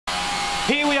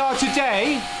Here we are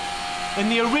today in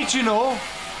the original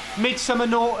Midsummer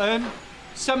Norton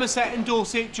Somerset and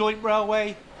Dorset Joint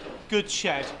Railway goods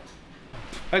shed.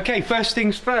 Okay, first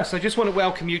things first, I just want to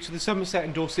welcome you to the Somerset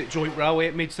and Dorset Joint Railway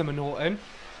at Midsummer Norton,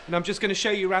 and I'm just going to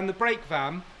show you around the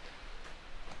Brakevan.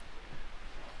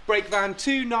 Brakevan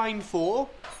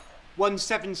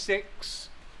 294176,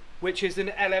 which is an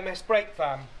Lms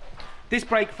Brakevan. This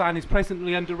Brakevan is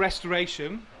presently under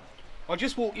restoration. I'll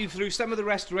just walk you through some of the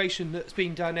restoration that's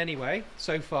been done anyway,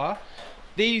 so far.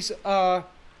 These are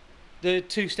the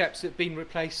two steps that have been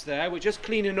replaced there. We're just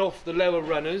cleaning off the lower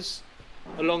runners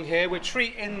along here. We're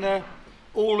treating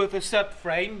all of the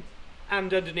subframe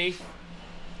and underneath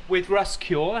with rust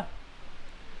cure.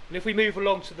 And if we move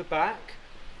along to the back,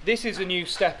 this is a new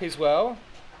step as well.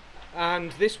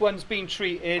 And this one's been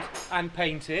treated and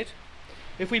painted.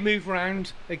 If we move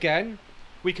around again,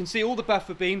 we can see all the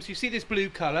buffer beams. You see this blue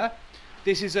colour?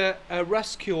 This is a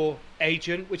rust cure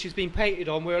agent which has been painted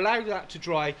on. We're allowed that to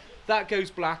dry. That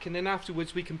goes black, and then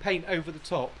afterwards we can paint over the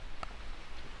top.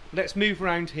 Let's move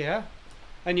around here,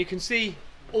 and you can see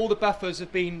all the buffers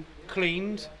have been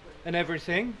cleaned and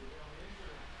everything.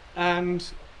 And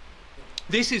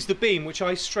this is the beam which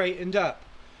I straightened up.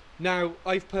 Now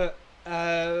I've put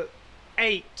 8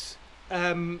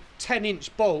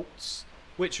 10-inch bolts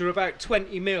which are about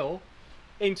 20mm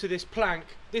into this plank.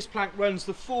 This plank runs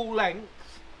the full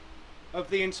length of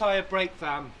the entire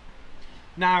Brakevan.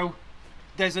 Now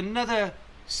there's another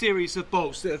series of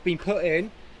bolts that have been put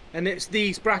in, and it's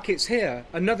these brackets here,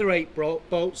 another 8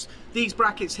 bolts. These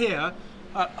brackets here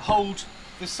hold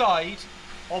the side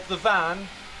of the van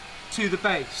to the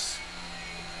base.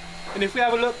 And if we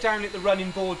have a look down at the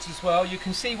running boards as well, you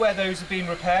can see where those have been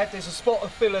repaired. There's a spot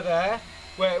of filler there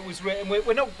where it was written.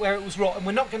 We're not where it was rotten.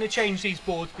 We're not going to change these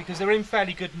boards because they're in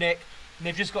fairly good nick and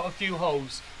they've just got a few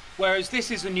holes. Whereas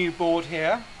this is a new board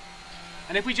here.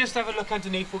 And if we just have a look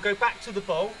underneath, we'll go back to the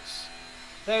bolts.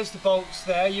 There's the bolts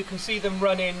there. You can see them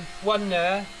running, one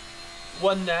there,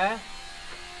 one there,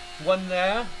 one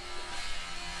there,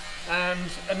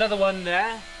 and another one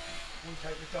there.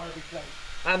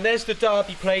 And there's the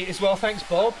Derby plate as well. Thanks,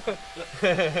 Bob.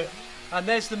 And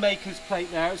there's the maker's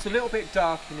plate there. It's a little bit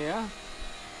dark in here,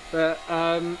 but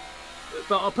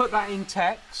I'll put that in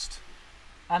text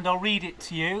and I'll read it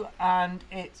to you. And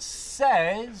it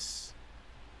says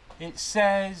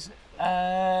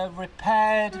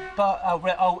repaired,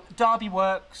 but Derby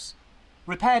Works,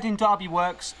 repaired in Derby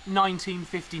Works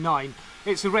 1959.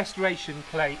 It's a restoration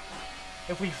plate.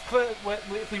 If we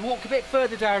walk a bit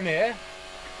further down here,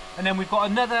 and then we've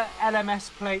got another LMS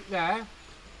plate there,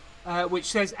 which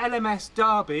says LMS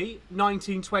Derby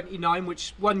 1929,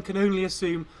 which one can only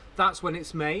assume that's when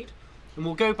it's made. And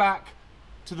we'll go back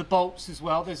to the bolts as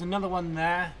well. There's another one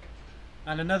there,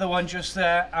 and another one just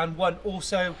there, and one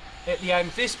also at the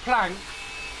end. This plank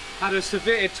had a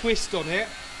severe twist on it,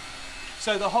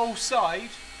 so the whole side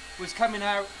was coming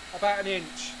out about 1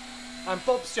 inch. And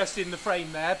Bob's just in the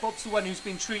frame there. Bob's the one who's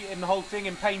been treating the whole thing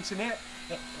and painting it.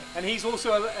 And he's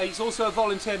also a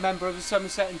volunteer member of the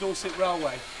Somerset and Dorset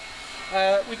Railway.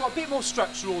 We've got a bit more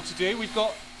structural to do. We've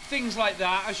got things like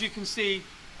that. As you can see,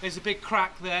 there's a big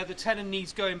crack there. The tenon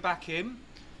needs going back in.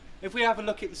 If we have a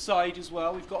look at the side as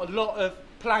well, we've got a lot of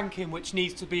planking which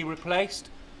needs to be replaced,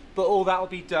 but all that will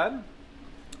be done.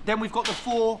 Then we've got the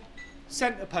 4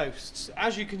 centre posts,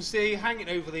 as you can see, hanging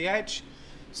over the edge.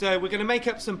 So we're going to make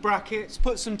up some brackets,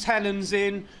 put some tenons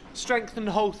in, strengthen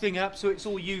the whole thing up so it's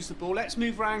all usable. Let's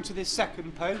move around to this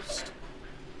second post.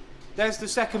 There's the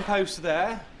second post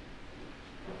there,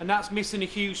 and that's missing a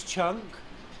huge chunk.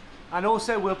 And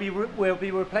also we'll be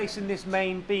replacing this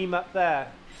main beam up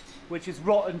there, which is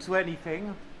rotten to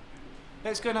anything.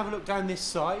 Let's go and have a look down this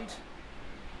side.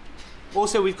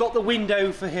 Also, we've got the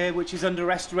window for here, which is under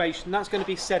restoration. That's going to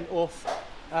be sent off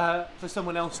for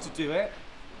someone else to do it.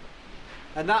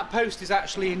 And that post is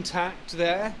actually intact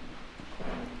there.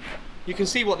 You can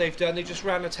see what they've done. They just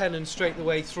ran a tenon straight the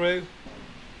way through,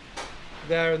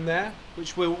 there and there,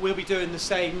 which we'll be doing the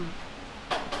same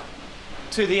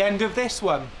to the end of this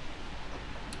one.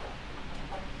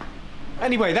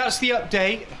 Anyway, that's the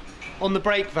update on the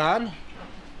Brakevan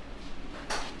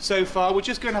so far. We're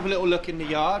just going to have a little look in the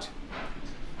yard.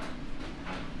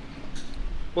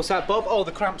 What's that, Bob? Oh,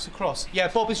 the cramps across. Yeah,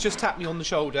 Bob has just tapped me on the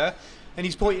shoulder and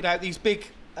he's pointed out these big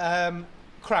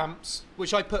cramps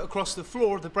which I put across the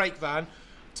floor of the Brakevan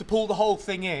to pull the whole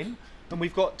thing in, and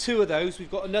we've got 2 of those. We've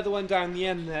got another one down the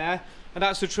end there, and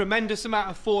that's a tremendous amount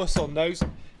of force on those.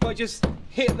 If I just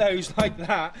hit those like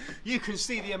that, you can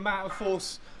see the amount of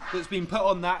force that's been put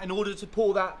on that in order to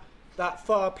pull that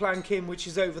far plank in, which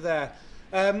is over there.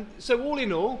 So all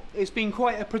in all, it's been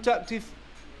quite a productive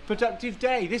productive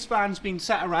day. This van's been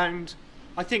sat around,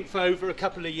 I think, for over a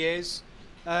couple of years,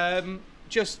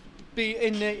 just be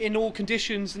in all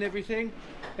conditions and everything,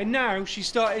 and now she's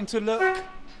starting to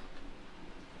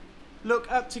look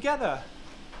up together.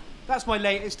 That's my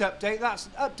latest update. That's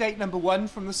update number 1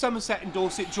 from the Somerset and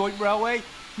Dorset Joint Railway,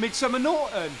 Midsummer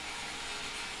Norton.